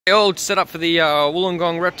All set up for the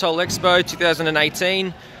Wollongong Reptile Expo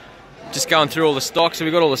 2018. Just going through all the stocks. So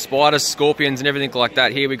we've got all the spiders, scorpions and everything like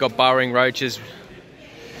that here. We've got burrowing roaches,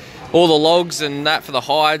 all the logs and that for the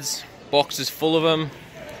hides, boxes full of them.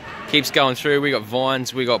 Keeps going through. We got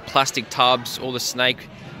vines, we got plastic tubs, all the snake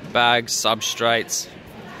bags, substrates.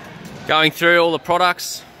 Going through all the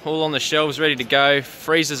products, all on the shelves ready to go.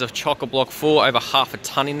 Freezers of chocolate block 4, over half a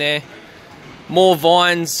ton in there. More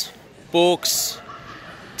vines, books,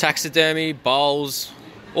 taxidermy, bowls,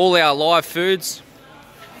 all our live foods.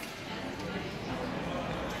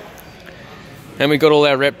 And we got all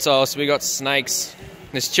our reptiles. So we got snakes,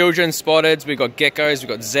 there's children's spotteds, we got geckos, we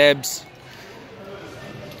got zebs,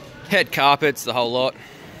 head carpets, the whole lot.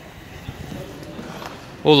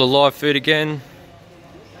 All the live food again.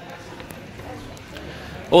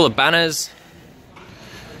 All the banners.